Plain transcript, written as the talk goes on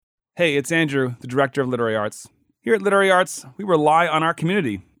Hey, it's Andrew, the Director of Literary Arts. Here at Literary Arts, we rely on our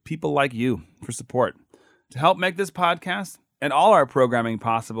community, people like you, for support. To help make this podcast and all our programming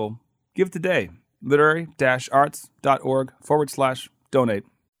possible, give today. literary-arts.org/donate.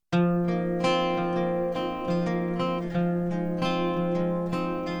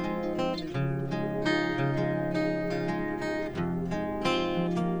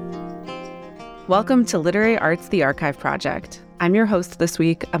 Welcome to Literary Arts, the Archive Project. I'm your host this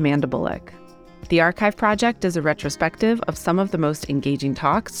week, Amanda Bullock. The Archive Project is a retrospective of some of the most engaging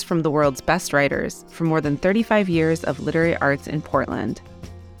talks from the world's best writers for more than 35 years of literary arts in Portland.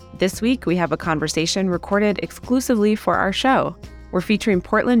 This week, we have a conversation recorded exclusively for our show. We're featuring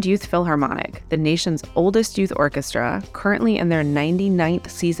Portland Youth Philharmonic, the nation's oldest youth orchestra, currently in their 99th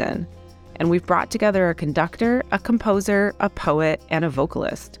season. And we've brought together a conductor, a composer, a poet, and a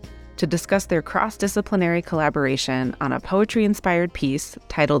vocalist to discuss their cross-disciplinary collaboration on a poetry-inspired piece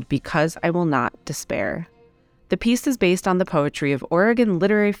titled Because I Will Not Despair. The piece is based on the poetry of Oregon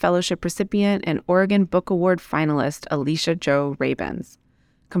Literary Fellowship recipient and Oregon Book Award finalist Alicia Jo Rabins.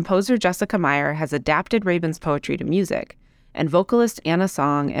 Composer Jessica Meyer has adapted Rabins' poetry to music, and vocalist Anna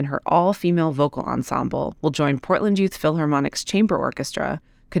Song and her all-female vocal ensemble will join Portland Youth Philharmonic's Chamber Orchestra,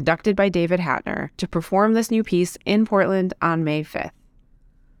 conducted by David Hatner, to perform this new piece in Portland on May 5th.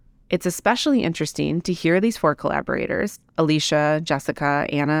 It's especially interesting to hear these four collaborators, Alicia, Jessica,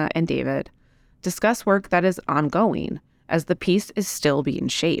 Anna, and David, discuss work that is ongoing as the piece is still being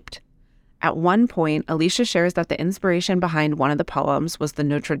shaped. At one point, Alicia shares that the inspiration behind one of the poems was the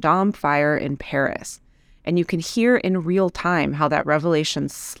Notre Dame fire in Paris, and you can hear in real time how that revelation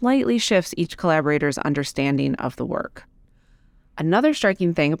slightly shifts each collaborator's understanding of the work. Another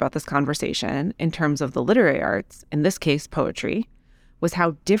striking thing about this conversation, in terms of the literary arts, in this case poetry, was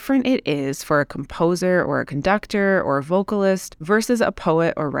how different it is for a composer or a conductor or a vocalist versus a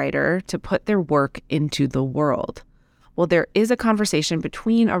poet or writer to put their work into the world. While there is a conversation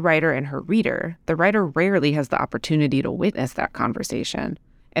between a writer and her reader, the writer rarely has the opportunity to witness that conversation.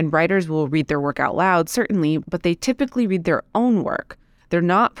 And writers will read their work out loud, certainly, but they typically read their own work. They're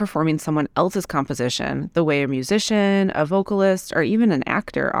not performing someone else's composition the way a musician, a vocalist, or even an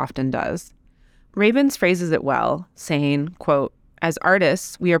actor often does. Rabins phrases it well, saying, quote, "As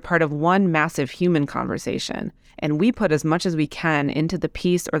artists, we are part of one massive human conversation, and we put as much as we can into the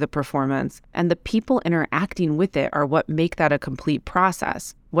piece or the performance, and the people interacting with it are what make that a complete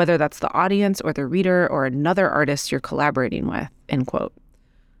process, whether that's the audience or the reader or another artist you're collaborating with," end quote.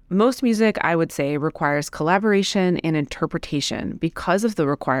 Most music, I would say, requires collaboration and interpretation because of the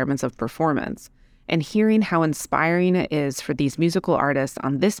requirements of performance. And hearing how inspiring it is for these musical artists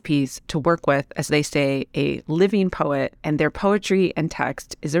on this piece to work with, as they say, a living poet, and their poetry and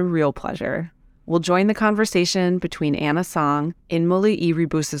text is a real pleasure. We'll join the conversation between Anna Song, in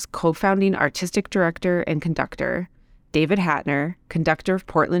Mulieribus' co-founding artistic director and conductor, David Hatner, conductor of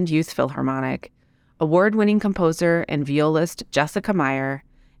Portland Youth Philharmonic, award-winning composer and violist Jessica Meyer,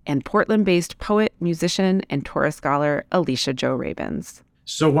 and Portland-based poet, musician, and Torah scholar Alicia Jo Rabins.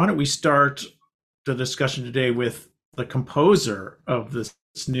 So why don't we start the discussion today with the composer of this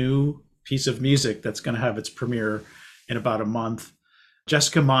new piece of music that's going to have its premiere in about a month.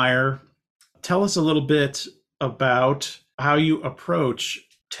 Jessica Meyer, tell us a little bit about how you approach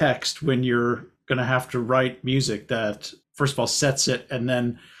text when you're going to have to write music that, first of all, sets it, and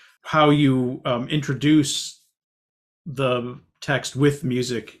then how you introduce the text with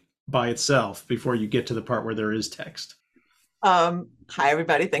music by itself before you get to the part where there is text. Hi,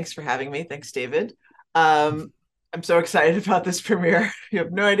 everybody. Thanks for having me. Thanks, David. I'm so excited about this premiere. You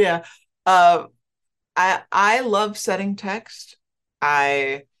have no idea. I love setting text.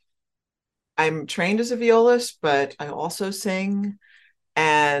 I'm trained as a violist, but I also sing.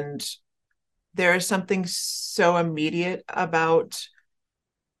 And there is something so immediate about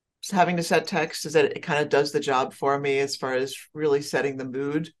having to set text, is that it kind of does the job for me as far as really setting the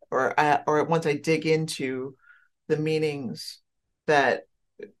mood, or once I dig into the meanings that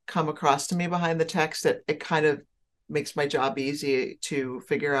come across to me behind the text, that it kind of makes my job easy to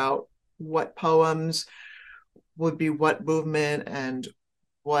figure out what poems would be what movement and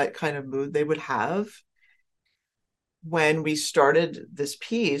what kind of mood they would have. When we started this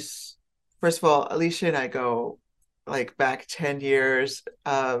piece, first of all, Alicia and I go like back 10 years.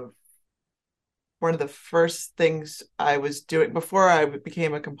 One of the first things I was doing before I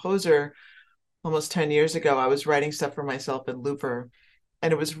became a composer almost 10 years ago, I was writing stuff for myself in Looper.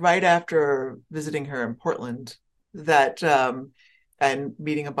 And it was right after visiting her in Portland that, and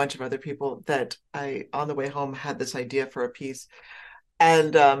meeting a bunch of other people, that I, on the way home, had this idea for a piece.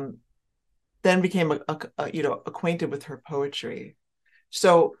 And then became acquainted with her poetry.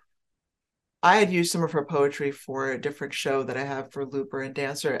 So I had used some of her poetry for a different show that I have for Looper and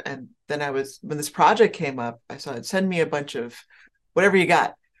Dancer. And then when this project came up, I said, send me a bunch of whatever you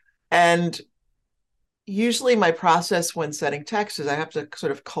got. And usually my process when setting text is I have to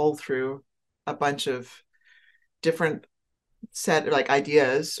sort of cull through a bunch of different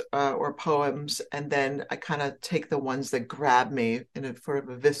ideas or poems, and then I kind of take the ones that grab me in a sort of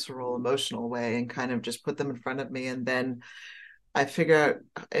a visceral, emotional way and kind of just put them in front of me. And then I figure out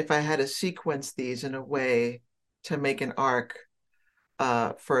if I had to sequence these in a way to make an arc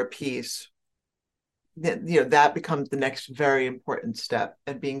for a piece, that becomes the next very important step,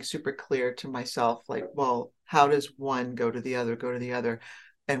 and being super clear to myself, like, well, how does one go to the other,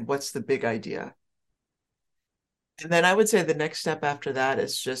 and what's the big idea? And then I would say the next step after that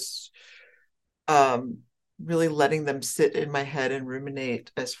is just really letting them sit in my head and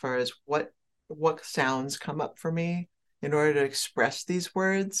ruminate as far as what sounds come up for me in order to express these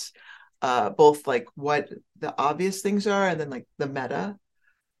words, both like what the obvious things are and then like the meta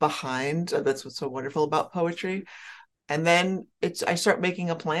behind. That's what's so wonderful about poetry. And then I start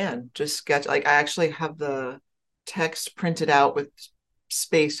making a plan, just sketch. Like I actually have the text printed out with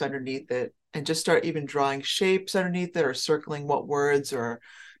space underneath it, and just start even drawing shapes underneath it or circling what words are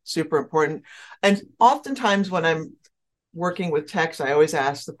super important. And oftentimes when I'm working with text, I always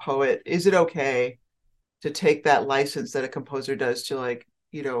ask the poet, is it okay to take that license that a composer does to, like,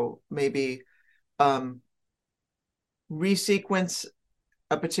 maybe resequence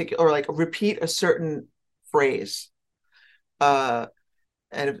a particular, or like repeat a certain phrase. And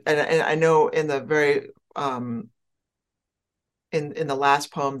I know in the very in the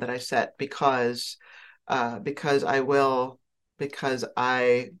last poem that I set, because I will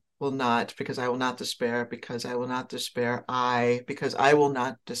not despair, because I will not despair, I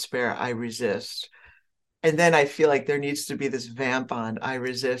resist. And then I feel like there needs to be this vamp on I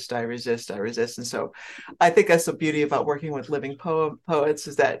resist. And so I think that's the beauty about working with living poets,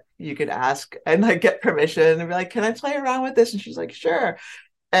 is that you could ask and like get permission and be like, can I play around with this? And she's like, sure.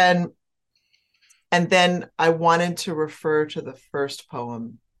 And then I wanted to refer to the first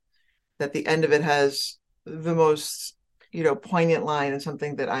poem, that the end of it has the most, poignant line, and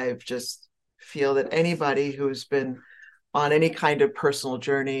something that I've just feel that anybody who's been on any kind of personal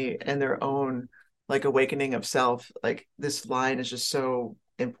journey and their own like awakening of self, like this line is just so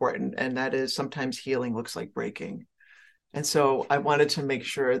important. And that is, sometimes healing looks like breaking. And so I wanted to make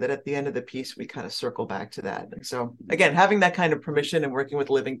sure that at the end of the piece, we kind of circle back to that. And so again, having that kind of permission and working with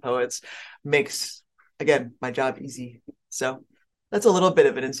living poets makes, again, my job easy. So that's a little bit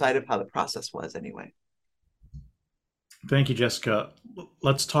of an insight of how the process was anyway. Thank you, Jessica.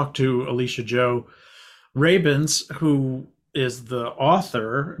 Let's talk to Alicia Jo Rabins, who is the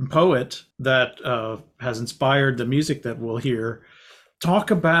author and poet that has inspired the music that we'll hear.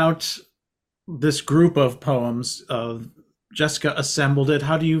 Talk about this group of poems. Jessica assembled it.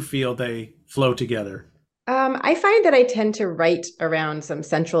 How do you feel they flow together? I find that I tend to write around some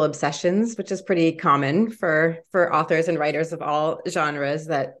central obsessions, which is pretty common for authors and writers of all genres,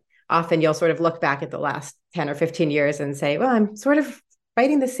 that often you'll sort of look back at the last 10 or 15 years and say, well, I'm sort of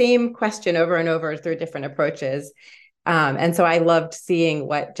writing the same question over and over through different approaches. And so I loved seeing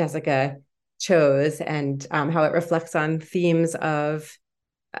what Jessica chose, and how it reflects on themes of,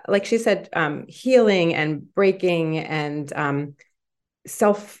 like she said, healing and breaking, and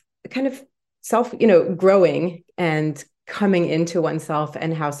self growing and coming into oneself,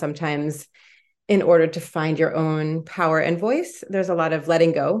 and how sometimes in order to find your own power and voice, there's a lot of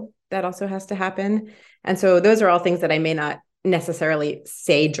letting go that also has to happen. And so those are all things that I may not necessarily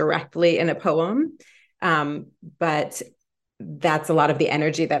say directly in a poem, but that's a lot of the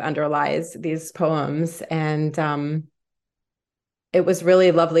energy that underlies these poems. And it was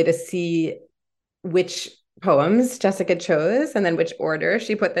really lovely to see which poems Jessica chose and then which order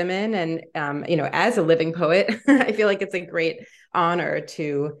she put them in. And, as a living poet, I feel like it's a great honor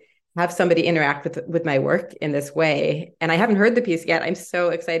to have somebody interact with my work in this way. And I haven't heard the piece yet. I'm so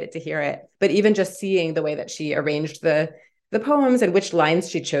excited to hear it. But even just seeing the way that she arranged the poems and which lines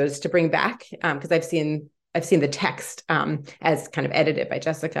she chose to bring back, because I've seen the text as kind of edited by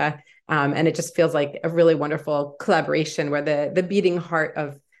Jessica. And it just feels like a really wonderful collaboration where the beating heart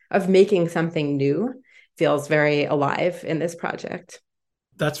of making something new feels very alive in this project.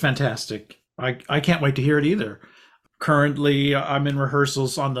 That's fantastic. I can't wait to hear it either. Currently, I'm in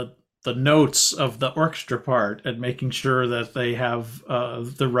rehearsals on the notes of the orchestra part and making sure that they have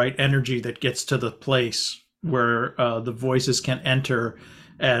the right energy that gets to the place where the voices can enter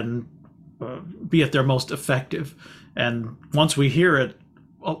and be at their most effective. And once we hear it,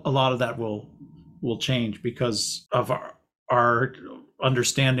 a lot of that will change because of our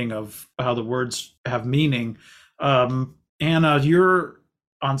understanding of how the words have meaning. Anna, your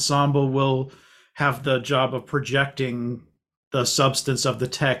ensemble will have the job of projecting the substance of the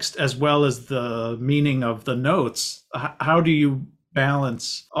text as well as the meaning of the notes. How do you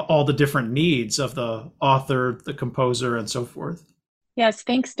balance all the different needs of the author, the composer, and so forth? Yes,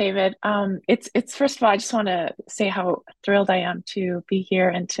 thanks, David. It's first of all, I just want to say how thrilled I am to be here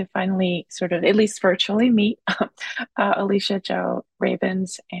and to finally sort of, at least virtually, meet Alicia, Joe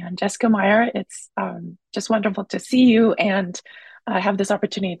Ravens, and Jessica Meyer. It's just wonderful to see you and have this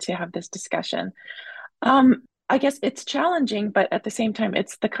opportunity to have this discussion. I guess it's challenging, but at the same time,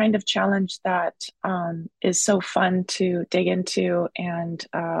 it's the kind of challenge that is so fun to dig into and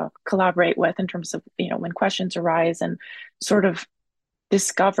collaborate with in terms of, when questions arise and sort of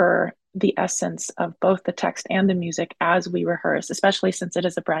discover the essence of both the text and the music as we rehearse, especially since it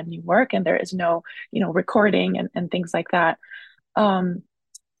is a brand new work and there is no, recording and things like that.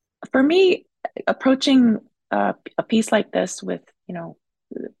 For me, approaching a piece like this with,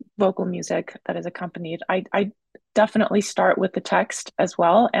 vocal music that is accompanied, I definitely start with the text as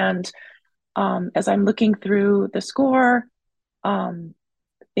well. And as I'm looking through the score,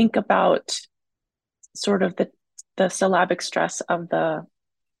 think about sort of the syllabic stress of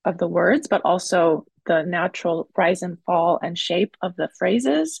the words, but also the natural rise and fall and shape of the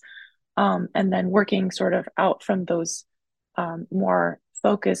phrases, and then working sort of out from those more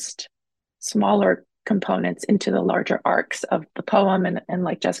focused, smaller components into the larger arcs of the poem, and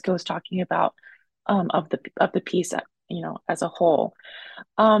like Jessica was talking about, of the piece, as a whole.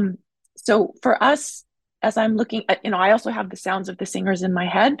 So for us, as I'm looking at, I also have the sounds of the singers in my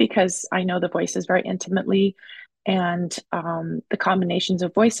head because I know the voices very intimately and the combinations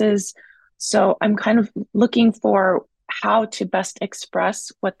of voices. So I'm kind of looking for how to best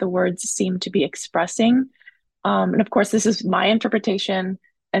express what the words seem to be expressing. And of course, this is my interpretation.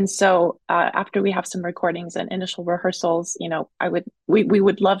 And so after we have some recordings and initial rehearsals, we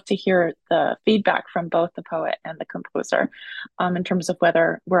would love to hear the feedback from both the poet and the composer, in terms of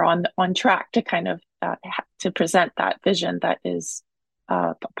whether we're on track to kind of to present that vision that is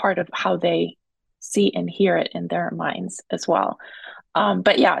part of how they see and hear it in their minds as well.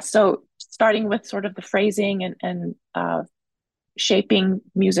 But yeah, so starting with sort of the phrasing and shaping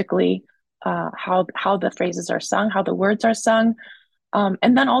musically how the phrases are sung, how the words are sung.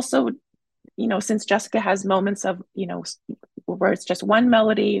 And then also, since Jessica has moments of, where it's just one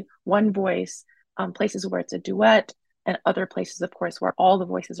melody, one voice, places where it's a duet, and other places, of course, where all the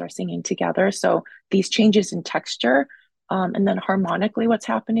voices are singing together. So these changes in texture, and then harmonically what's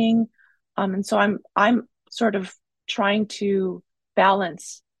happening. And so I'm sort of trying to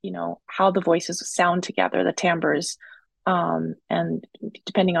balance, how the voices sound together, the timbres, and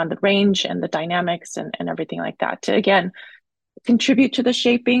depending on the range and the dynamics and everything like that, to again contribute to the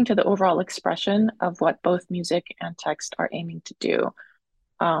shaping, to the overall expression of what both music and text are aiming to do.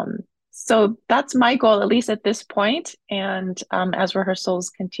 So that's my goal, at least at this point. And as rehearsals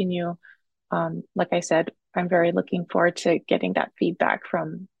continue, like I said, I'm very looking forward to getting that feedback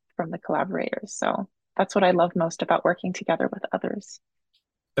from the collaborators. So that's what I love most about working together with others.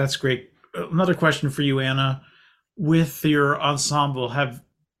 That's great. Another question for you, Anna. With your ensemble, have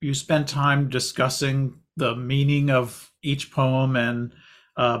you spent time discussing the meaning of each poem and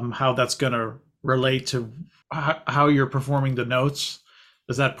how that's going to relate to how you're performing the notes?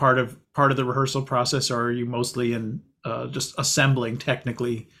 Is that part of the rehearsal process, or are you mostly in just assembling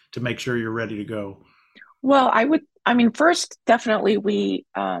technically to make sure you're ready to go? Well, first, definitely we,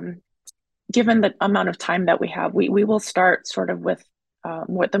 given the amount of time that we have, we will start sort of with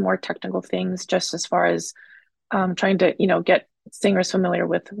the more technical things, just as far as trying to, get singers familiar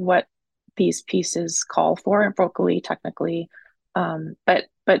with what these pieces call for vocally, technically.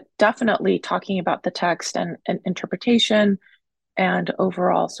 But definitely talking about the text and interpretation and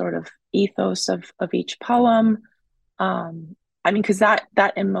overall sort of ethos of each poem. Because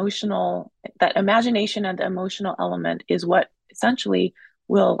that imagination and the emotional element is what essentially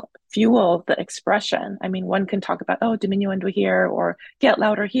will fuel the expression. One can talk about, oh, diminuendo here, or get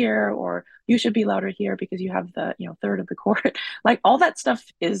louder here, or you should be louder here because you have the, third of the chord. Like all that stuff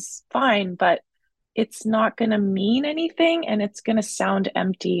is fine, but it's not going to mean anything, and it's going to sound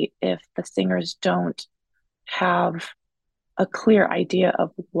empty if the singers don't have a clear idea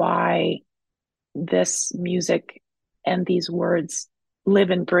of why this music and these words live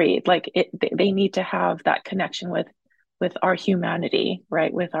and breathe. Like they need to have that connection with our humanity,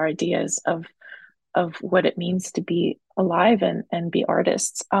 right? With our ideas of what it means to be alive and be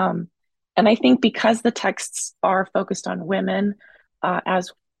artists. And I think because the texts are focused on women,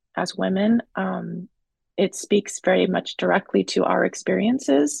 as women, it speaks very much directly to our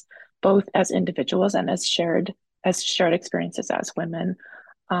experiences, both as individuals and as shared experiences as women.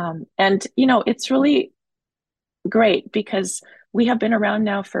 And it's really great because we have been around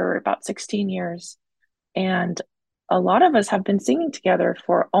now for about 16 years, and a lot of us have been singing together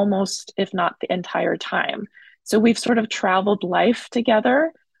for almost, if not the entire time. So we've sort of traveled life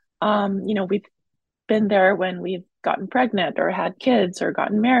together. We've been there when we've gotten pregnant or had kids or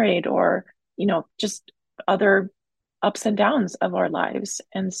gotten married or, just other ups and downs of our lives.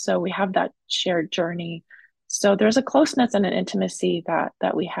 And so we have that shared journey. So there's a closeness and an intimacy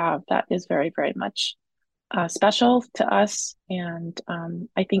that we have that is very, very much special to us. And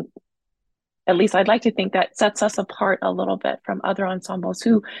I think, at least I'd like to think, that sets us apart a little bit from other ensembles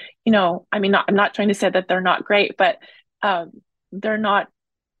who, I'm not trying to say that they're not great, but they're not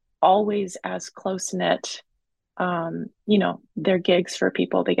always as close knit. They're gigs for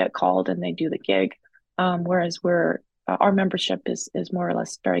people. They get called and they do the gig. Whereas our membership is more or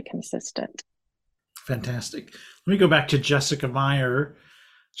less very consistent. Fantastic. Let me go back to Jessica Meyer.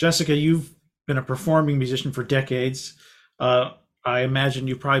 Jessica, you've been a performing musician for decades. I imagine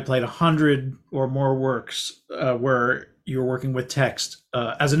you probably played 100 or more works where you were working with text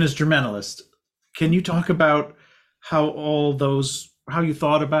as an instrumentalist. Can you talk about how you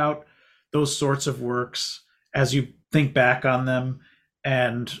thought about those sorts of works as you think back on them,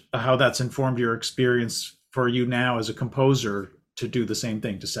 and how that's informed your experience for you now as a composer to do the same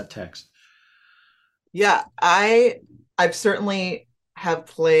thing, to set text? Yeah, I've certainly have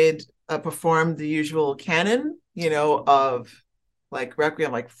performed the usual canon, of like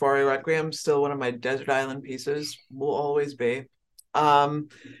Requiem, like Fauré Requiem, still one of my desert island pieces, will always be.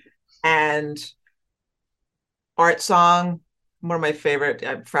 And Art Song, one of my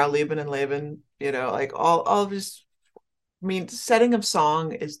favorite, Frau Lieben and Leben, like all just, setting of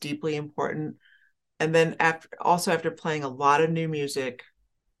song is deeply important. And then after playing a lot of new music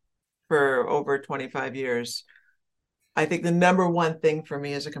for over 25 years, I think the number one thing for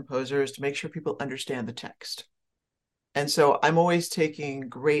me as a composer is to make sure people understand the text. And so I'm always taking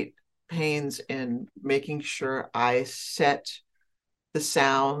great pains in making sure I set the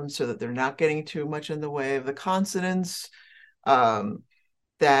sound so that they're not getting too much in the way of the consonants,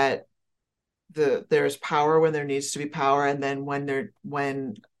 that there's power when there needs to be power, and then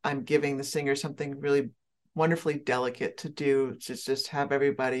when I'm giving the singer something really wonderfully delicate to do, to just have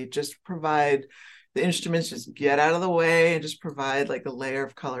everybody just provide the instruments, just get out of the way and just provide like the layer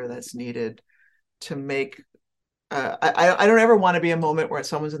of color that's needed to make I don't ever want to be a moment where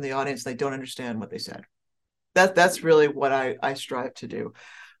someone's in the audience and they don't understand what they said. That's really what I strive to do.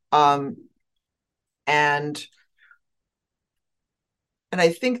 And I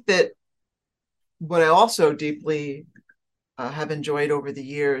think that what I also deeply have enjoyed over the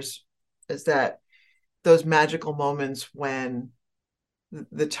years is that those magical moments when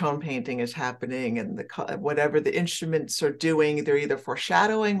the tone painting is happening and whatever the instruments are doing, they're either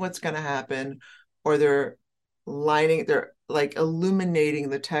foreshadowing what's going to happen, or they're like illuminating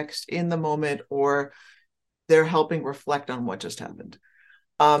the text in the moment, or they're helping reflect on what just happened.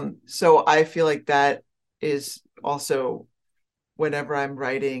 So I feel like that is also, whenever I'm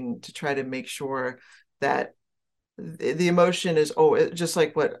writing, to try to make sure that the emotion is, just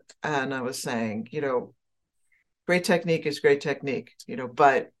like what Anna was saying, great technique is great technique,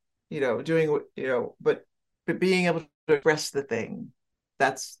 but doing, but being able to express the thing,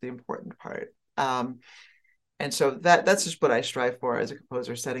 that's the important part. And so that's just what I strive for as a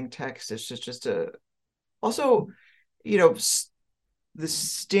composer, setting text. It's just also, the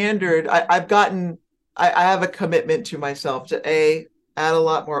standard. I have a commitment to myself to add a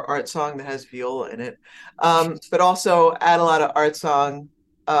lot more art song that has viola in it, but also add a lot of art song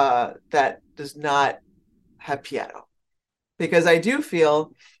that does not have piano, because I do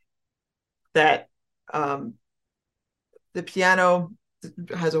feel that the piano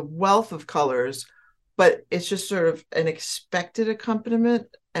has a wealth of colors, but it's just sort of an expected accompaniment.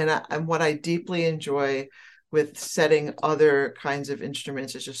 And what I deeply enjoy with setting other kinds of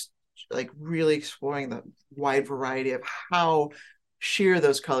instruments is just like really exploring the wide variety of how sheer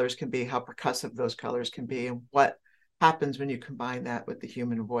those colors can be, how percussive those colors can be, and what happens when you combine that with the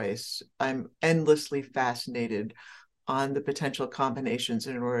human voice. I'm endlessly fascinated on the potential combinations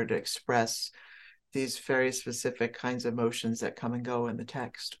in order to express these very specific kinds of emotions that come and go in the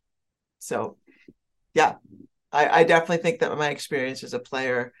text. So yeah, I definitely think that my experience as a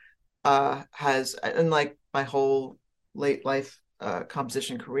player has, and like my whole late life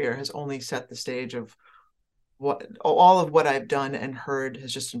composition career, has only set the stage of all of what I've done and heard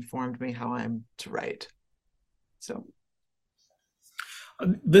has just informed me how I'm to write. So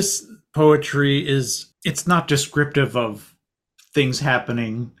This poetry it's not descriptive of things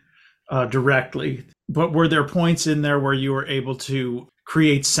happening directly, but were there points in there where you were able to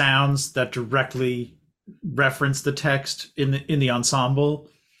create sounds that directly reference the text in the ensemble?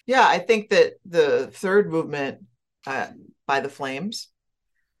 Yeah, I think that the third movement, by the Flames,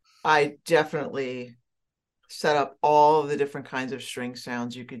 I definitely set up all of the different kinds of string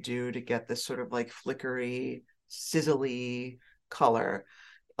sounds you could do to get this sort of like flickery, sizzly color.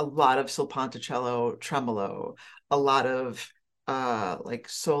 A lot of silpantocello tremolo, a lot of like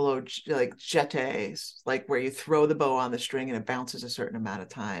solo like jetés, like where you throw the bow on the string and it bounces a certain amount of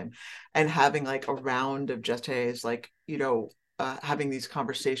time, and having like a round of jetés, like having these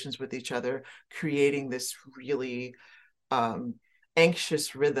conversations with each other, creating this really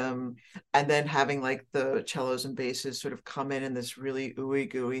anxious rhythm, and then having like the cellos and basses sort of come in this really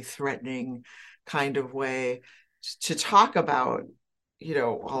ooey gooey, threatening kind of way to talk about,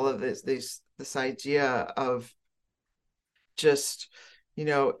 all of this idea of just,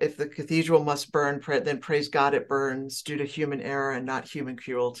 if the cathedral must burn, then praise God it burns due to human error and not human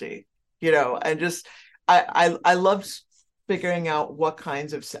cruelty, and just I loved figuring out what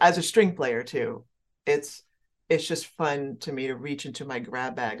kinds of, as a string player too, it's just fun to me to reach into my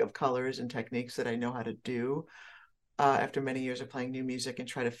grab bag of colors and techniques that I know how to do after many years of playing new music, and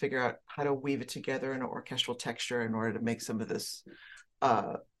try to figure out how to weave it together in an orchestral texture in order to make some of this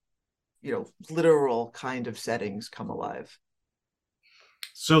literal kind of settings come alive.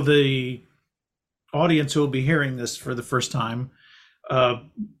 So the audience who will be hearing this for the first time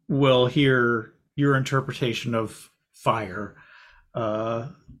will hear your interpretation of fire,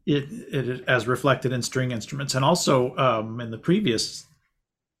 it as reflected in string instruments, and also in the previous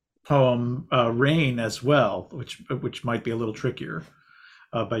poem, Rain, as well, which might be a little trickier.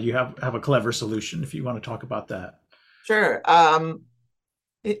 But you have a clever solution if you want to talk about that. Sure.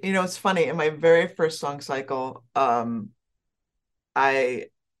 It's funny. In my very first song cycle,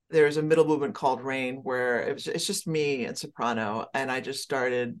 there's a middle movement called Rain where it's just me and soprano, and I just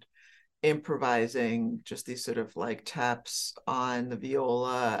started improvising just these sort of like taps on the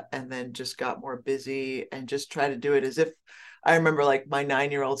viola, and then just got more busy and just try to do it as if I remember like my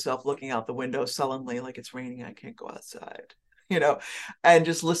 9-year-old self looking out the window sullenly, like it's raining, I can't go outside, and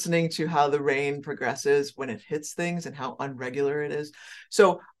just listening to how the rain progresses when it hits things and how unregular it is.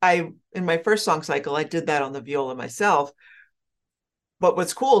 So in my first song cycle, I did that on the viola myself. But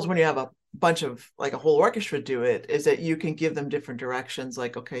what's cool is when you have a bunch of, like, a whole orchestra do it, is that you can give them different directions.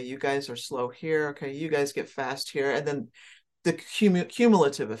 Like, okay, you guys are slow here. Okay, you guys get fast here. And then the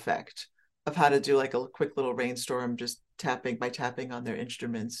cumulative effect of how to do like a quick little rainstorm, just tapping on their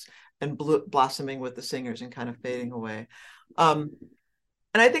instruments and blossoming with the singers and kind of fading away. And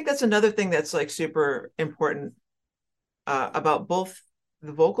I think that's another thing that's like super important about both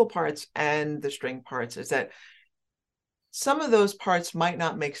the vocal parts and the string parts, is that some of those parts might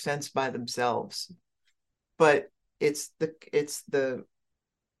not make sense by themselves, but it's the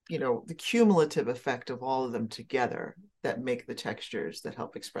the cumulative effect of all of them together that make the textures that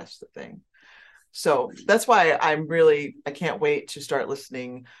help express the thing. So that's why I can't wait to start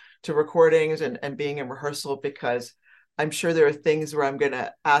listening to recordings and being in rehearsal, because I'm sure there are things where I'm going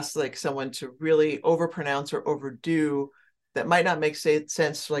to ask like someone to really overpronounce or overdo that might not make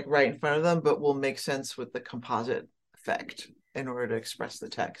sense like right in front of them, but will make sense with the composite effect in order to express the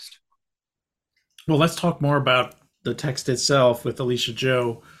text. Well, let's talk more about the text itself with Alicia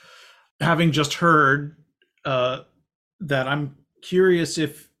Jo. Having just heard that, I'm curious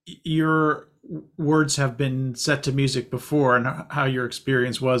if your words have been set to music before and how your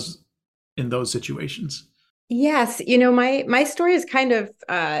experience was in those situations. Yes, my story is kind of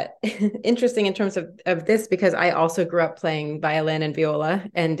interesting in terms of this, because I also grew up playing violin and viola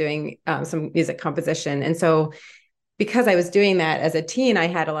and doing some music composition. And so because I was doing that as a teen, I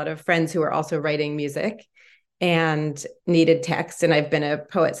had a lot of friends who were also writing music and needed text. And I've been a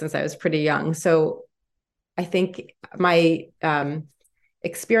poet since I was pretty young. So I think my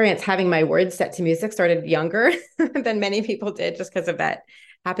experience having my words set to music started younger than many people did, just because of that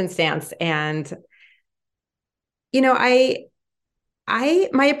happenstance. And my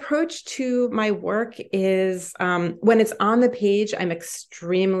approach to my work is when it's on the page, I'm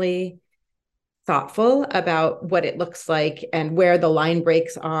extremely thoughtful about what it looks like and where the line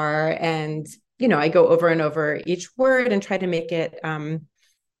breaks are. And, I go over and over each word and try to make it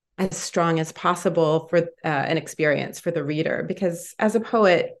as strong as possible for an experience for the reader. Because as a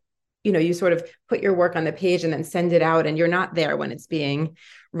poet, you sort of put your work on the page and then send it out, and you're not there when it's being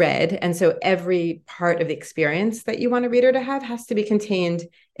read. And so every part of the experience that you want a reader to have has to be contained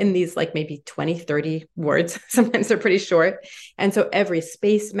in these like maybe 20, 30 words. Sometimes they're pretty short. And so every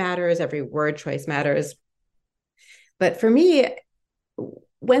space matters, every word choice matters. But for me,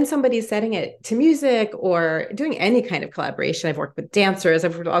 when somebody's setting it to music or doing any kind of collaboration, I've worked with dancers,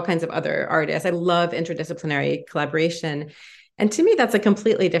 I've worked with all kinds of other artists. I love interdisciplinary collaboration. And to me, that's a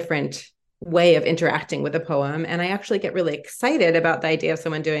completely different way of interacting with a poem. And I actually get really excited about the idea of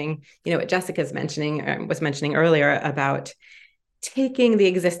someone doing, what Jessica's was mentioning earlier about taking the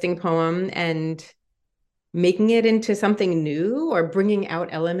existing poem and making it into something new or bringing out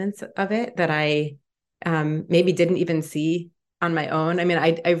elements of it that I maybe didn't even see on my own. I mean,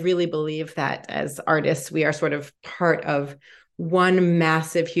 I really believe that as artists, we are sort of part of one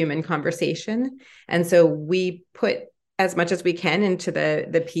massive human conversation. And so we put as much as we can into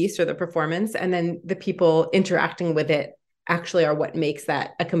the piece or the performance, and then the people interacting with it actually are what makes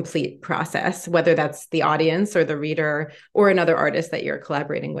that a complete process, whether that's the audience or the reader or another artist that you're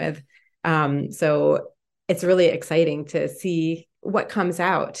collaborating with. So it's really exciting to see what comes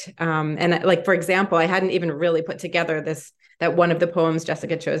out. And like, for example, I hadn't even really put together that one of the poems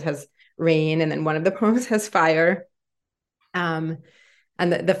Jessica chose has rain, and then one of the poems has fire. And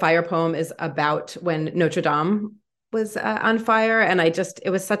the fire poem is about when Notre Dame was on fire. And it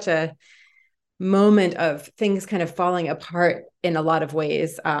was such a moment of things kind of falling apart in a lot of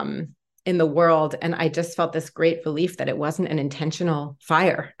ways in the world. And I just felt this great relief that it wasn't an intentional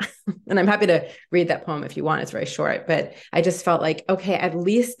fire. And I'm happy to read that poem if you want. It's very short, but I just felt like, okay, at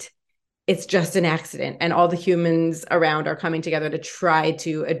least it's just an accident, and all the humans around are coming together to try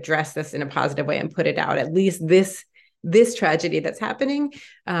to address this in a positive way and put it out. At least this tragedy that's happening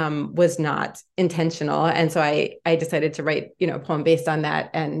was not intentional. And so I decided to write, a poem based on that,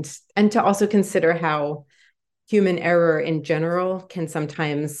 and to also consider how human error in general can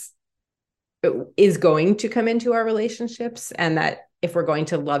sometimes is going to come into our relationships, and that if we're going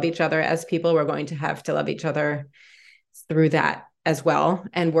to love each other as people, we're going to have to love each other through that as well,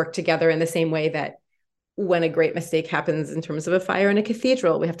 and work together in the same way that when a great mistake happens in terms of a fire in a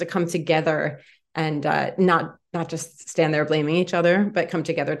cathedral, we have to come together and not just stand there blaming each other, but come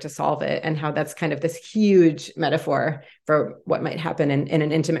together to solve it, and how that's kind of this huge metaphor for what might happen in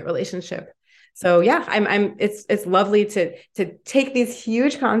an intimate relationship. So yeah, it's lovely to take these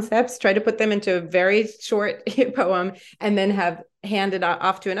huge concepts, try to put them into a very short poem, and then hand it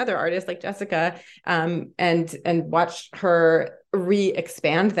off to another artist like Jessica, and watch her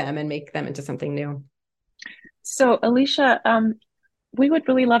re-expand them and make them into something new. So Alicia, we would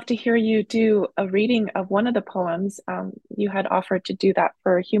really love to hear you do a reading of one of the poems. You had offered to do that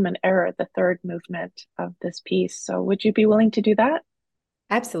for Human Error, the third movement of this piece. So would you be willing to do that?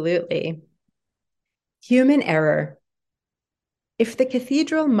 Absolutely. Human error. If the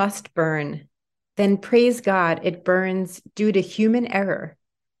cathedral must burn, then praise God it burns due to human error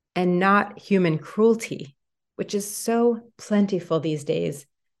and not human cruelty, which is so plentiful these days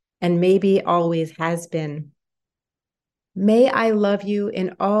and maybe always has been. May I love you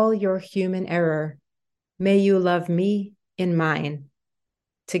in all your human error. May you love me in mine.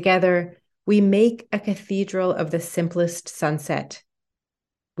 Together, we make a cathedral of the simplest sunset.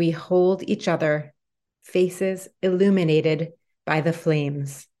 We hold each other, faces illuminated by the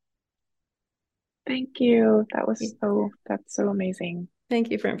flames. Thank you. That's so amazing.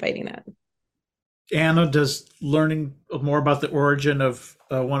 Thank you for inviting that. Anna, does learning more about the origin of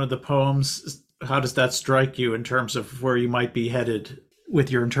one of the poems, how does that strike you in terms of where you might be headed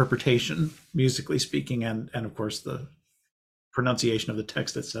with your interpretation, musically speaking, and of course the pronunciation of the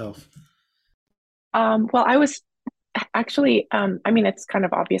text itself? Well, I was actually, it's kind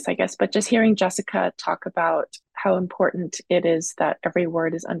of obvious, I guess, but just hearing Jessica talk about how important it is that every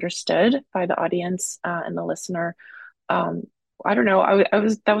word is understood by the audience and the listener. I don't know,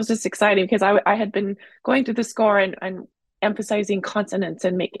 that was just exciting because I had been going through the score and emphasizing consonants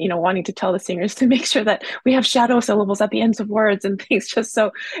and wanting to tell the singers to make sure that we have shadow syllables at the ends of words and things, just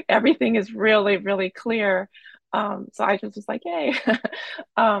so everything is really, really clear. So I just was like, yay.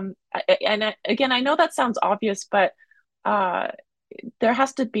 Again, I know that sounds obvious, but there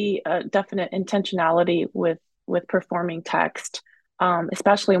has to be a definite intentionality with performing text,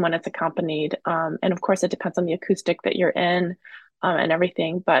 especially when it's accompanied. And of course, it depends on the acoustic that you're in and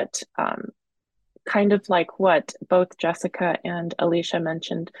everything. But kind of like what both Jessica and Alicia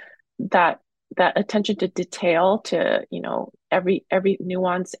mentioned, that attention to detail, to every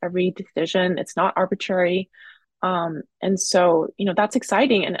nuance, every decision. It's not arbitrary. And so, that's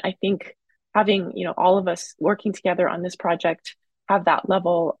exciting. And I think having, all of us working together on this project have that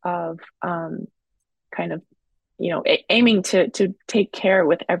level of kind of, aiming to take care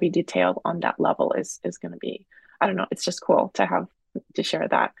with every detail on that level is going to be, I don't know, it's just cool to share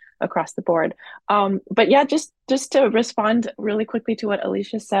that across the board. But yeah, just to respond really quickly to what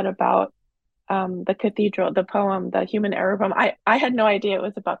Alicia said about the cathedral, the poem, the Human Error poem. I had no idea it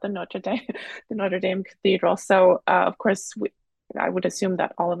was about the Notre Dame, the Notre Dame Cathedral. So of course, I would assume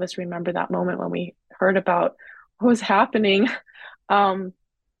that all of us remember that moment when we heard about what was happening.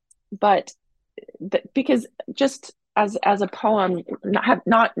 But because just as a poem,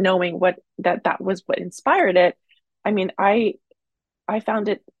 not knowing that was what inspired it. I mean, I found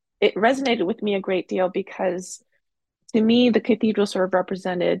it resonated with me a great deal because to me, the cathedral sort of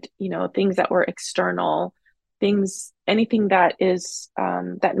represented, things that were external, anything that is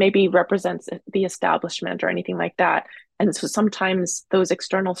that maybe represents the establishment or anything like that. And so sometimes those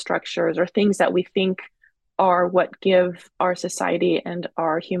external structures or things that we think are what give our society and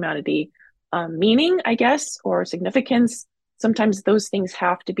our humanity meaning, I guess, or significance. Sometimes those things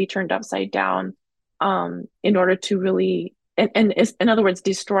have to be turned upside down in order to really, and in other words,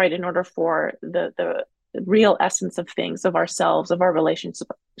 destroyed in order for the real essence of things, of ourselves, of our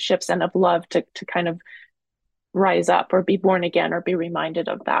relationships, and of love to kind of rise up or be born again or be reminded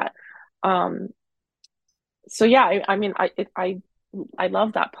of that. So yeah, I mean, I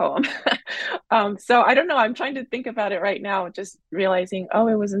love that poem. So I don't know. I'm trying to think about it right now, just realizing, oh,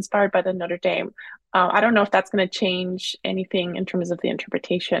 it was inspired by the Notre Dame. I don't know if that's going to change anything in terms of the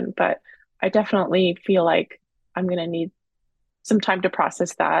interpretation, but I definitely feel like I'm going to need some time to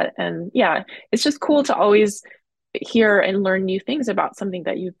process that. And yeah, it's just cool to always hear and learn new things about something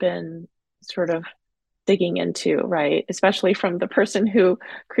that you've been sort of digging into, right? Especially from the person who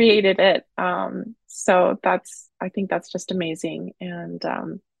created it. So I think that's just amazing. And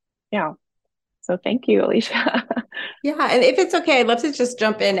yeah, so thank you, Alicia. Yeah, and if it's okay, I'd love to just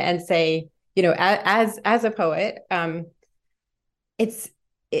jump in and say, as a poet, it's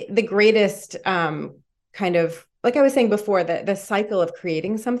the greatest kind of, like I was saying before, the cycle of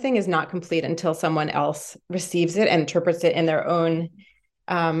creating something is not complete until someone else receives it and interprets it in their own,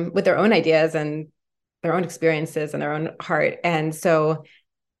 with their own ideas and their own experiences and their own heart. And so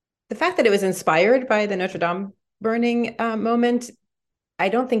the fact that it was inspired by the Notre Dame burning moment, I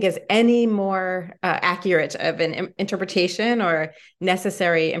don't think is any more accurate of an interpretation or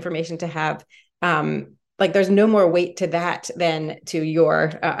necessary information to have. Like there's no more weight to that than to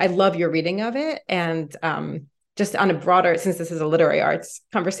your, I love your reading of it. And just on a broader, since this is a literary arts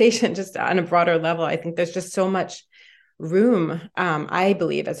conversation, just on a broader level, I think there's just so much room, I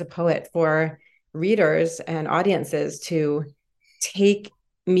believe, as a poet for readers and audiences to take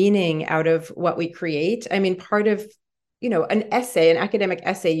meaning out of what we create. I mean, part of, an academic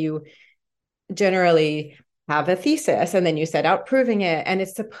essay, you generally have a thesis and then you set out proving it, and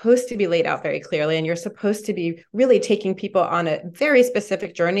it's supposed to be laid out very clearly, and you're supposed to be really taking people on a very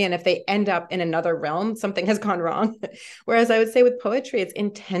specific journey, and if they end up in another realm, something has gone wrong. Whereas I would say with poetry, it's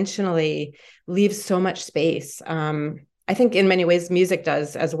intentionally leaves so much space. I think in many ways music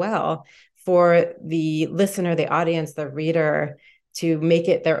does as well, for the listener, the audience, the reader to make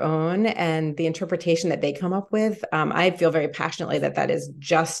it their own, and the interpretation that they come up with. I feel very passionately that is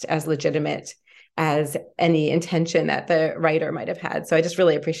just as legitimate as any intention that the writer might have had. So I just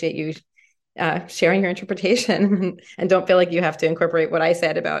really appreciate you sharing your interpretation and don't feel like you have to incorporate what I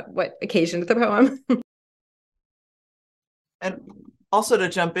said about what occasioned the poem. And also to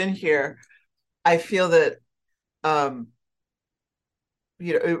jump in here, I feel that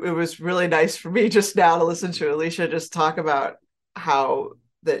it was really nice for me just now to listen to Alicia just talk about how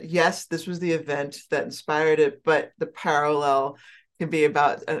that, yes, this was the event that inspired it, but the parallel can be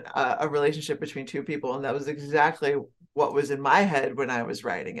about a relationship between two people. And that was exactly what was in my head when I was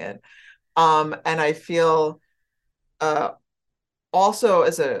writing it. And I feel also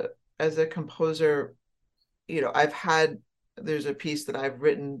as a composer, there's a piece that I've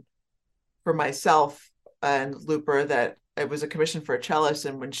written for myself and Looper that it was a commission for a cellist.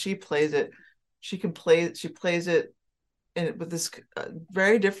 And when she plays it, she plays it with this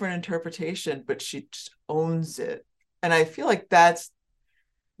very different interpretation, but she just owns it. And I feel like that's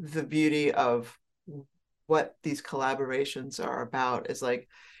the beauty of what these collaborations are about, is like,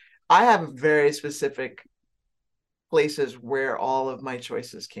 I have very specific places where all of my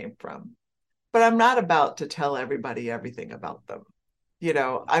choices came from, but I'm not about to tell everybody everything about them.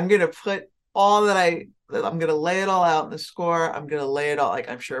 I'm going to put all that I'm going to lay it all out in the score. I'm going to lay it all, like,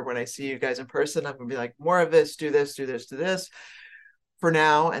 I'm sure when I see you guys in person, I'm going to be like, more of this, do this, do this, do this for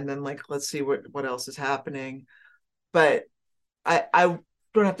now. And then like, let's see what else is happening. But I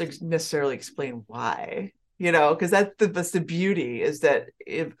don't have to necessarily explain why, because that's the beauty, is that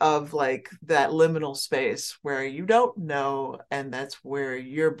of like that liminal space where you don't know, and that's where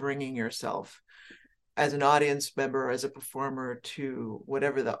you're bringing yourself as an audience member, as a performer, to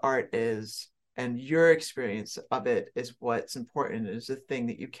whatever the art is, and your experience of it is what's important, is the thing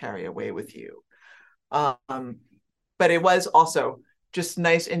that you carry away with you. But it was also just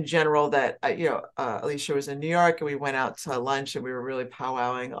nice in general that Alicia was in New York, and we went out to lunch, and we were really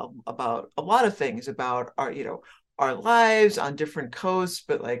powwowing about a lot of things about our lives on different coasts,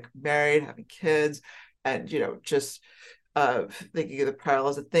 but like married, having kids, and just thinking of the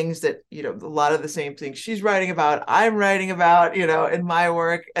parallels of things that a lot of the same things she's writing about, I'm writing about, in my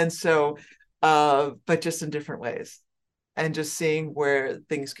work, and so but just in different ways, and just seeing where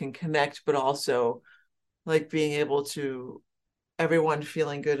things can connect, but also like being able to, everyone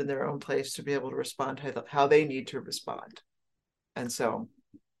feeling good in their own place to be able to respond to how they need to respond. And so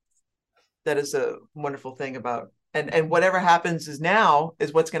that is a wonderful thing about, and whatever happens is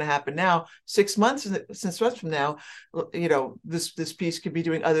what's going to happen now. 6 months from now, this piece could be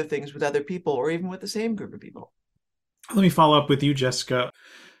doing other things with other people, or even with the same group of people. Let me follow up with you, Jessica.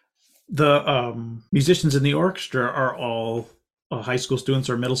 The musicians in the orchestra are all high school students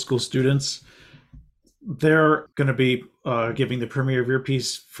or middle school students. They're going to be giving the premiere of your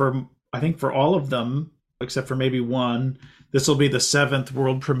piece I think for all of them, except for maybe one. This will be the 7th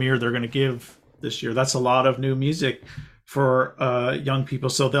world premiere they're going to give this year. That's a lot of new music for young people.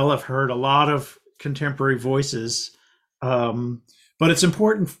 So they'll have heard a lot of contemporary voices. But it's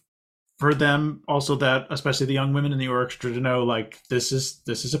important for them also, that especially the young women in the orchestra, to know like this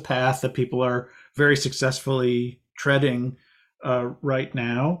is a path that people are very successfully treading right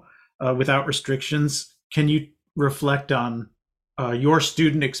now without restrictions. Can you reflect on your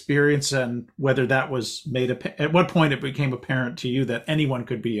student experience, and whether that was at what point it became apparent to you that anyone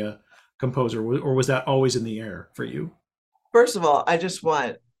could be a composer, or was that always in the air for you? First of all, I just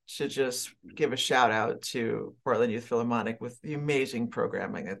want to just give a shout out to Portland Youth Philharmonic with the amazing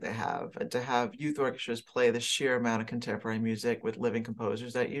programming that they have, and to have youth orchestras play the sheer amount of contemporary music with living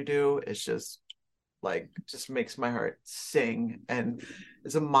composers that you do. It's just makes my heart sing, and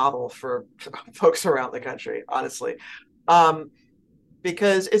is a model for folks around the country, honestly.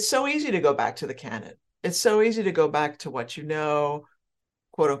 Because it's so easy to go back to the canon. It's so easy to go back to what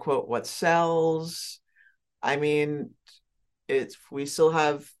quote unquote, what sells. I mean, we still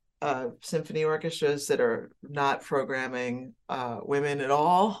have symphony orchestras that are not programming women at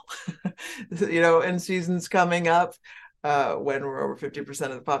all, in seasons coming up when we're over 50%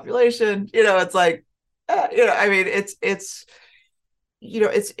 of the population. It's like, I mean, it's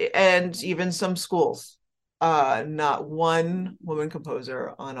and even some schools, not one woman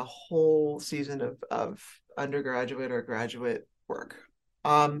composer on a whole season of undergraduate or graduate work.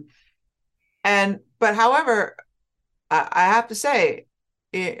 But however, I have to say,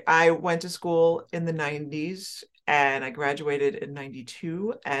 I went to school in the 90s, and I graduated in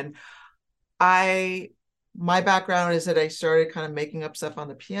 92. And my background is that I started kind of making up stuff on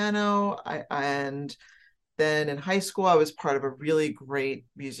the piano. And then in high school, I was part of a really great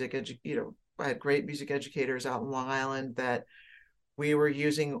I had great music educators out in Long Island, that we were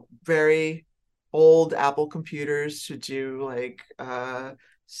using very old Apple computers to do like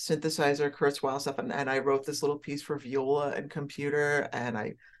synthesizer Kurzweil stuff, and I wrote this little piece for viola and computer, and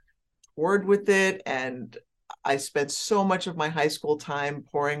I toured with it, and I spent so much of my high school time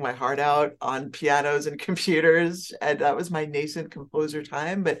pouring my heart out on pianos and computers, and that was my nascent composer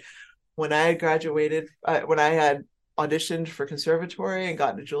time. But when I graduated, when I had auditioned for conservatory and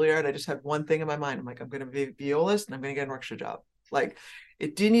got into Juilliard, I just had one thing in my mind. I'm like, I'm going to be a violist, and I'm going to get an orchestra job. Like,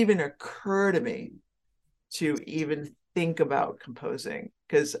 it didn't even occur to me to even think about composing,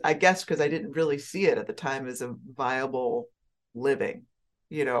 because I didn't really see it at the time as a viable living,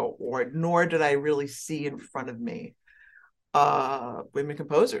 nor did I really see in front of me women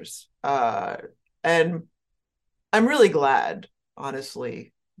composers. And I'm really glad,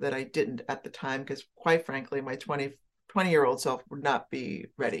 honestly, that I didn't at the time, because quite frankly, my 20-year-old self would not be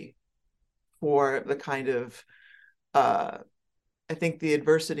ready for the kind of I think the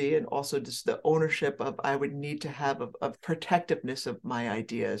adversity, and also just the ownership I would need to have of protectiveness of my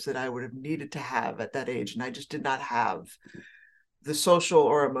ideas that I would have needed to have at that age. And I just did not have the social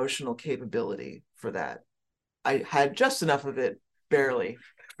or emotional capability for that. I had just enough of it, barely,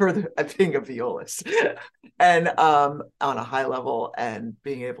 for being a violist and on a high level, and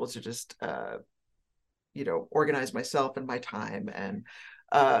being able to just, organize myself and my time. And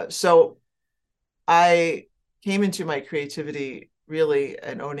so I came into my creativity really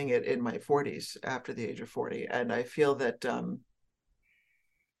and owning it in my 40s, after the age of 40. And I feel that,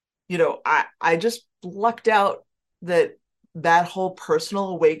 I just lucked out that that whole personal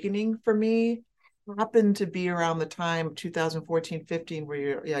awakening for me happened to be around the time 2014-15,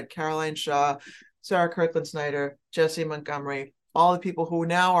 where you had Caroline Shaw, Sarah Kirkland Snyder, Jesse Montgomery, all the people who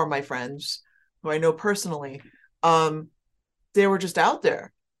now are my friends, who I know personally. They were just out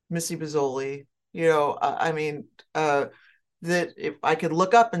there. Missy Bozzoli, that if I could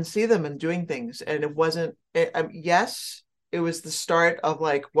look up and see them and doing things, and it wasn't, yes, it was the start of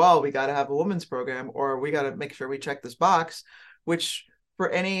like, well, we got to have a women's program, or we got to make sure we check this box, which for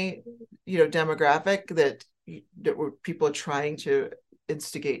any, demographic that people are trying to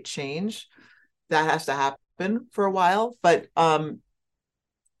instigate change, that has to happen for a while. But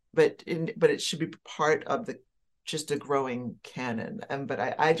it should be part of just a growing canon.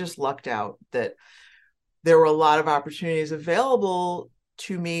 But I just lucked out that there were a lot of opportunities available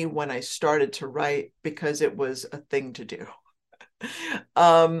to me when I started to write, because it was a thing to do.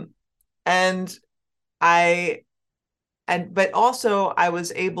 But also I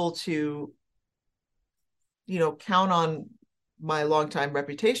was able to, count on my longtime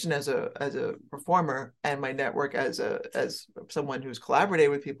reputation as a performer, and my network as someone who's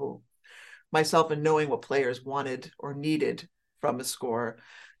collaborated with people, myself, and knowing what players wanted or needed from a score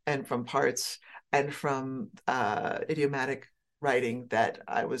and from parts and from idiomatic writing, that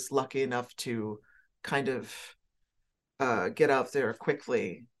I was lucky enough to kind of get out there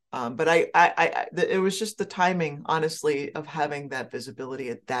quickly. But it was just the timing, honestly, of having that visibility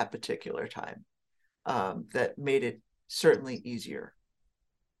at that particular time that made it certainly easier.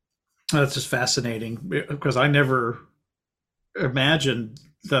 That's just fascinating, because I never imagined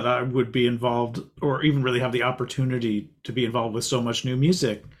that I would be involved, or even really have the opportunity to be involved with so much new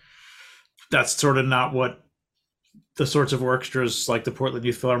music. That's sort of not what the sorts of orchestras like the Portland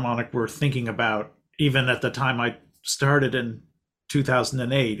Youth Philharmonic were thinking about, even at the time I started in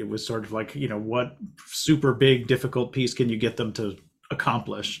 2008. It was sort of like, what super big, difficult piece can you get them to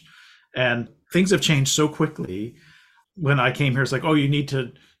accomplish? And things have changed so quickly. When I came here, it's like, oh, you need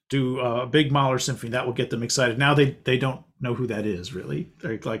to do a big Mahler symphony. That will get them excited. Now they don't know who that is, really.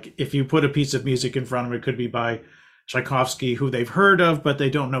 Like, if you put a piece of music in front of them, it could be by Tchaikovsky, who they've heard of, but they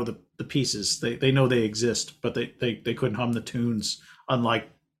don't know the pieces. They know they exist, but they couldn't hum the tunes, unlike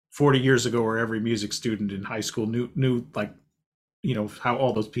 40 years ago, where every music student in high school knew like, how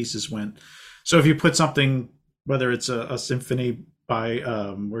all those pieces went. So if you put something, whether it's a symphony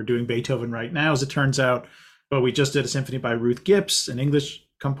by, we're doing Beethoven right now, as it turns out, but we just did a symphony by Ruth Gibbs, an English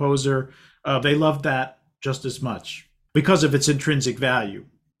composer. They loved that just as much because of its intrinsic value.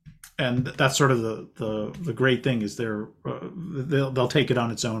 And that's sort of the great thing, is they'll take it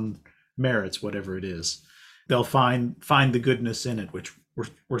on its own merits, whatever it is. They'll find the goodness in it, which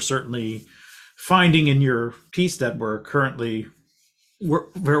we're certainly finding in your piece that we're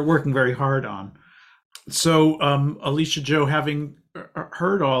working very hard on. So, Alicia Jo, having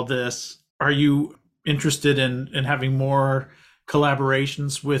heard all this, are you interested in having more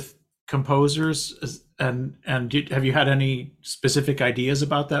collaborations with composers? And have you had any specific ideas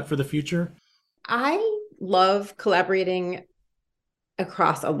about that for the future? I love collaborating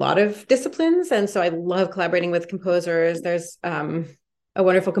across a lot of disciplines. And so I love collaborating with composers. There's a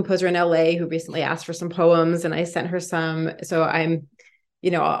wonderful composer in LA who recently asked for some poems, and I sent her some. So I'm,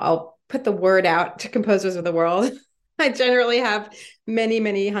 I'll put the word out to composers of the world. I generally have many,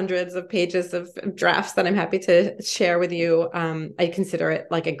 many hundreds of pages of drafts that I'm happy to share with you. I consider it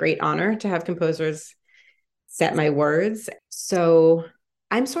like a great honor to have composers set my words. So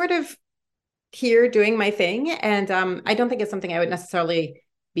I'm sort of here doing my thing. And I don't think it's something I would necessarily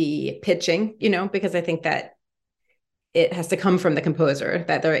be pitching, because I think that it has to come from the composer,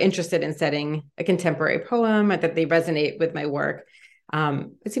 that they're interested in setting a contemporary poem, or that they resonate with my work.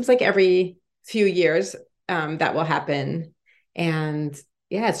 It seems like every few years that will happen. And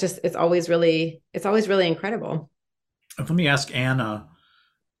yeah, it's always really incredible. Let me ask Anna,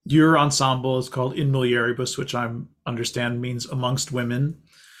 your ensemble is called In Mulieribus, which I understand means amongst women.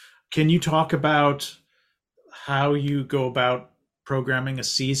 Can you talk about how you go about programming a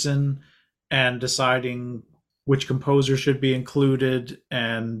season and deciding which composer should be included,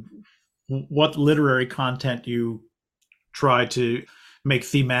 and what literary content you try to make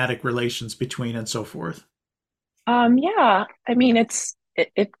thematic relations between, and so forth? Yeah, I mean,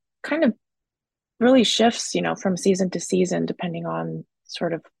 it kind of really shifts, from season to season, depending on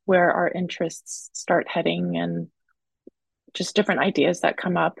sort of where our interests start heading and just different ideas that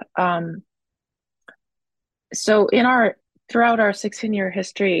come up. So throughout our 16-year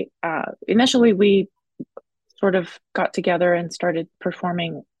history, initially we sort of got together and started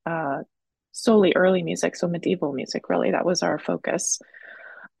performing solely early music, so medieval music, really. That was our focus.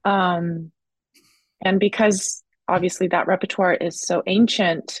 And because obviously that repertoire is so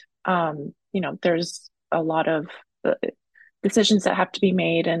ancient, there's a lot of decisions that have to be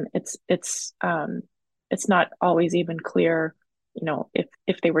made, and it's not always even clear,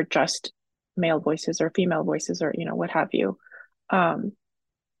 if they were just male voices or female voices or what have you.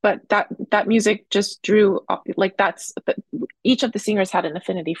 But that music just drew, like, each of the singers had an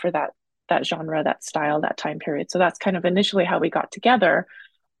affinity for that genre, that style, that time period. So that's kind of initially how we got together.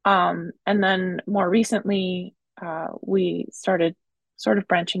 And then more recently, we started sort of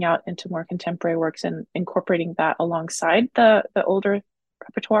branching out into more contemporary works and incorporating that alongside the older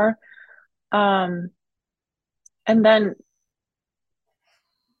repertoire. And then,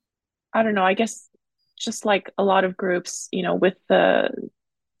 I don't know, I guess just like a lot of groups, with the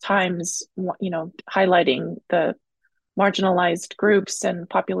times, highlighting the marginalized groups and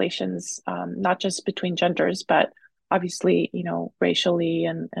populations, not just between genders, but obviously, racially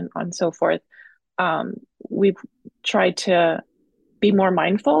and so forth. We've tried to be more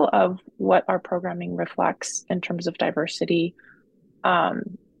mindful of what our programming reflects in terms of diversity.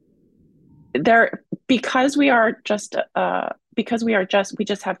 Because we just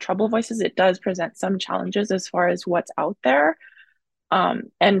have treble voices, it does present some challenges as far as what's out there.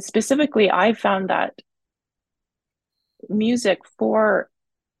 And specifically, I found that music for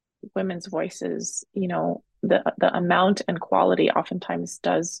women's voices, the amount and quality oftentimes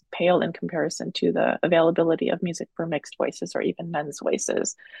does pale in comparison to the availability of music for mixed voices or even men's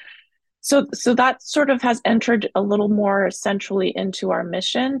voices. So that sort of has entered a little more centrally into our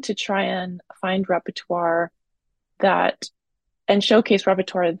mission to try and find repertoire and showcase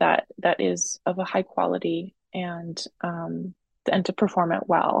repertoire that is of a high quality, and to perform it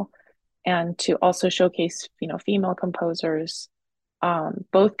well, and to also showcase female composers,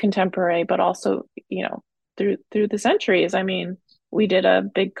 both contemporary but also through the centuries. I mean, we did a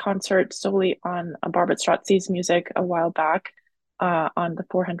big concert solely on Barbara Strazzi's music a while back, on the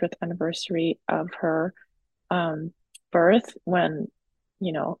 400th anniversary of her birth, when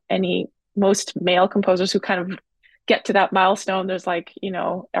most male composers who kind of get to that milestone, there's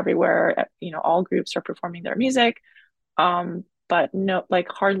everywhere, all groups are performing their music, but no, like,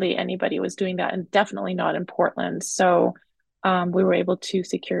 hardly anybody was doing that, and definitely not in Portland. So we were able to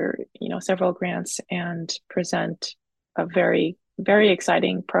secure several grants and present a very, very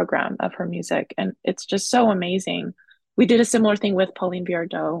exciting program of her music, and it's just so amazing. We did a similar thing with Pauline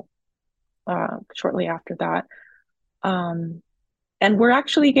Viardot shortly after that. And we're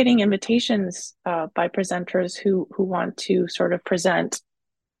actually getting invitations by presenters who want to sort of present,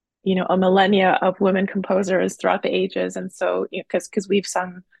 a millennia of women composers throughout the ages. And so, because we've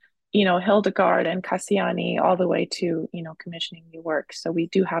sung, Hildegard and Cassiani all the way to, commissioning new work. So we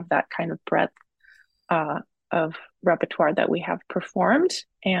do have that kind of breadth of repertoire that we have performed.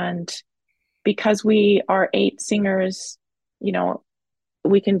 And because we are 8 singers,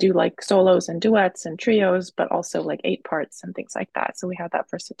 we can do like solos and duets and trios, but also like 8 parts and things like that. So we have that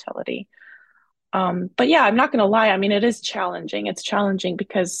versatility. But yeah, I'm not going to lie. I mean, it is challenging. It's challenging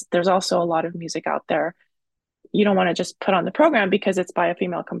because there's also a lot of music out there you don't want to just put on the program because it's by a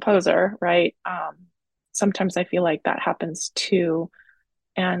female composer, right? Sometimes I feel like that happens too.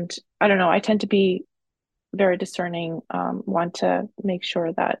 And I don't know, I tend to be very discerning, want to make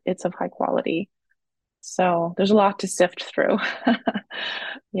sure that it's of high quality. So there's a lot to sift through.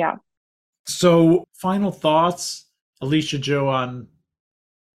 Yeah. So final thoughts, Alicia Jo, on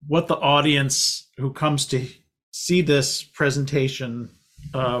what the audience who comes to see this presentation,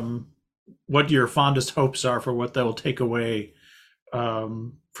 what your fondest hopes are for what they will take away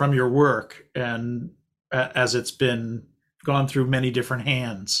from your work, and as it's been gone through many different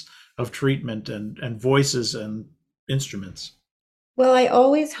hands of treatment and voices and instruments. Well, I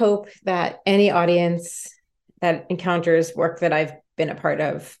always hope that any audience that encounters work that I've been a part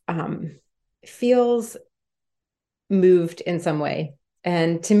of feels moved in some way.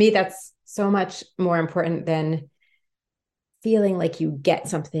 And to me, that's so much more important than feeling like you get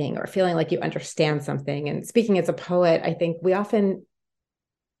something or feeling like you understand something. And speaking as a poet, I think we often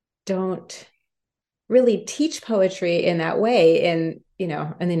don't really teach poetry in that way in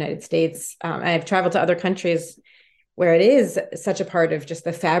the United States. I've traveled to other countries where it is such a part of just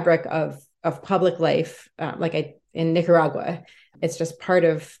the fabric of public life. In Nicaragua, it's just part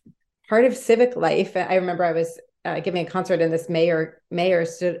of civic life. I remember I was giving a concert, and this mayor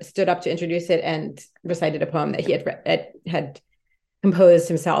stood up to introduce it and recited a poem that he had composed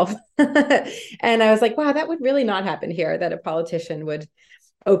himself. And I was like, wow, that would really not happen here, that a politician would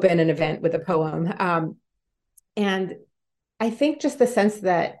open an event with a poem. And I think just the sense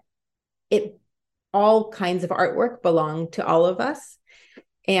that all kinds of artwork belong to all of us,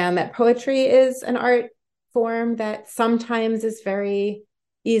 and that poetry is an art form that sometimes is very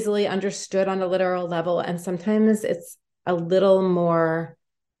easily understood on a literal level, and sometimes it's a little more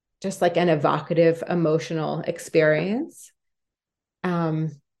just like an evocative emotional experience.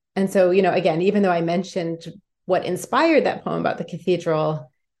 And so, again, even though I mentioned what inspired that poem about the cathedral,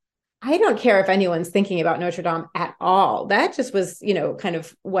 I don't care if anyone's thinking about Notre Dame at all. That just was, kind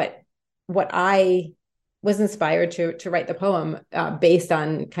of what I was inspired to write the poem based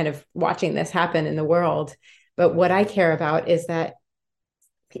on kind of watching this happen in the world. But what I care about is that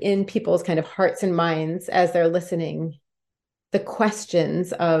in people's kind of hearts and minds as they're listening, the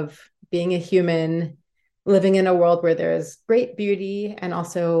questions of being a human, living in a world where there's great beauty and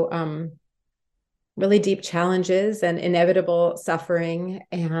also really deep challenges and inevitable suffering,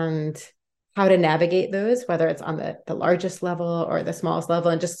 and how to navigate those, whether it's on the largest level or the smallest level,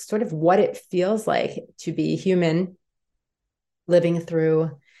 and just sort of what it feels like to be human living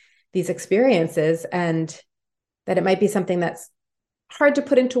through these experiences, and that it might be something that's hard to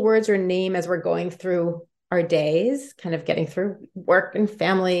put into words or name as we're going through our days, kind of getting through work and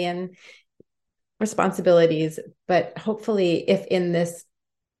family and responsibilities. But hopefully, if in this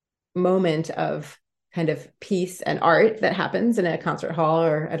moment of kind of peace and art that happens in a concert hall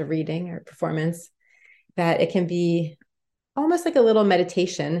or at a reading or performance, that it can be almost like a little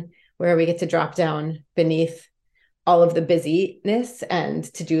meditation where we get to drop down beneath all of the busyness and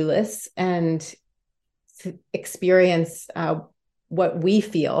to-do lists and to experience what we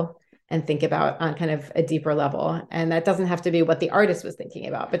feel and think about on kind of a deeper level. And that doesn't have to be what the artist was thinking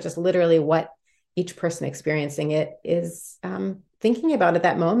about, but just literally what each person experiencing it is thinking about at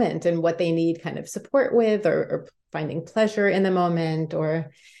that moment, and what they need kind of support with, or finding pleasure in the moment, or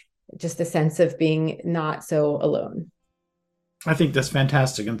just a sense of being not so alone. I think that's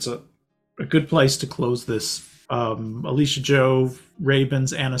fantastic. And it's a good place to close this. Alicia Jo,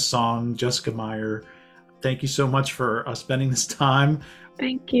 Rabens, Anna Song, Jessica Meyer, thank you so much for spending this time.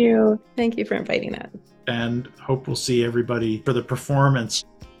 Thank you. Thank you for inviting that. And hope we'll see everybody for the performance.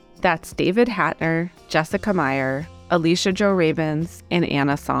 That's David Hatner, Jessica Meyer, Alicia Jo Rabens, and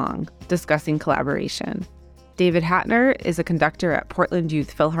Anna Song discussing collaboration. David Hatner is a conductor at Portland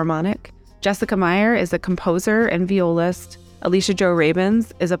Youth Philharmonic. Jessica Meyer is a composer and violist. Alicia Jo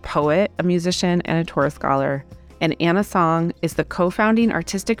Rabens is a poet, a musician, and a Torah scholar. And Anna Song is the co-founding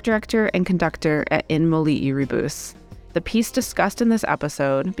artistic director and conductor at In Mulieribus. The piece discussed in this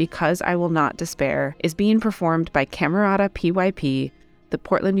episode, Because I Will Not Despair, is being performed by Camerata PYP, the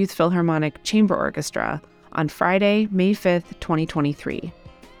Portland Youth Philharmonic Chamber Orchestra, on Friday, May 5th, 2023.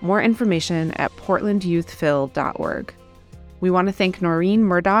 More information at portlandyouthphil.org. We want to thank Noreen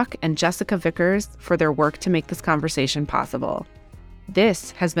Murdoch and Jessica Vickers for their work to make this conversation possible.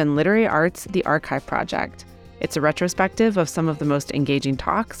 This has been Literary Arts, the Archive Project. It's a retrospective of some of the most engaging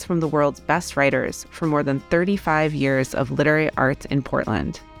talks from the world's best writers for more than 35 years of literary arts in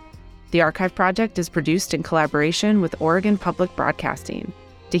Portland. The Archive Project is produced in collaboration with Oregon Public Broadcasting.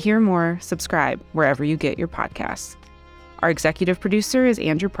 To hear more, subscribe wherever you get your podcasts. Our executive producer is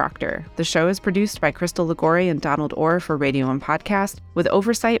Andrew Proctor. The show is produced by Crystal Ligori and Donald Orr for Radio and Podcast, with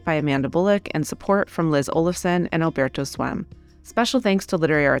oversight by Amanda Bullock and support from Liz Olafson and Alberto Swem. Special thanks to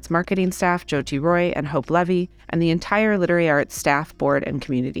Literary Arts marketing staff Jyoti Roy and Hope Levy, and the entire Literary Arts staff, board, and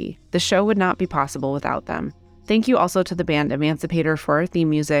community. The show would not be possible without them. Thank you also to the band Emancipator for our theme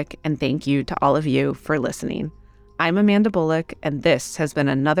music, and thank you to all of you for listening. I'm Amanda Bullock, and this has been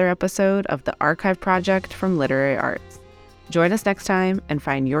another episode of the Archive Project from Literary Arts. Join us next time and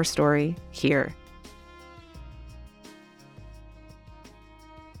find your story here.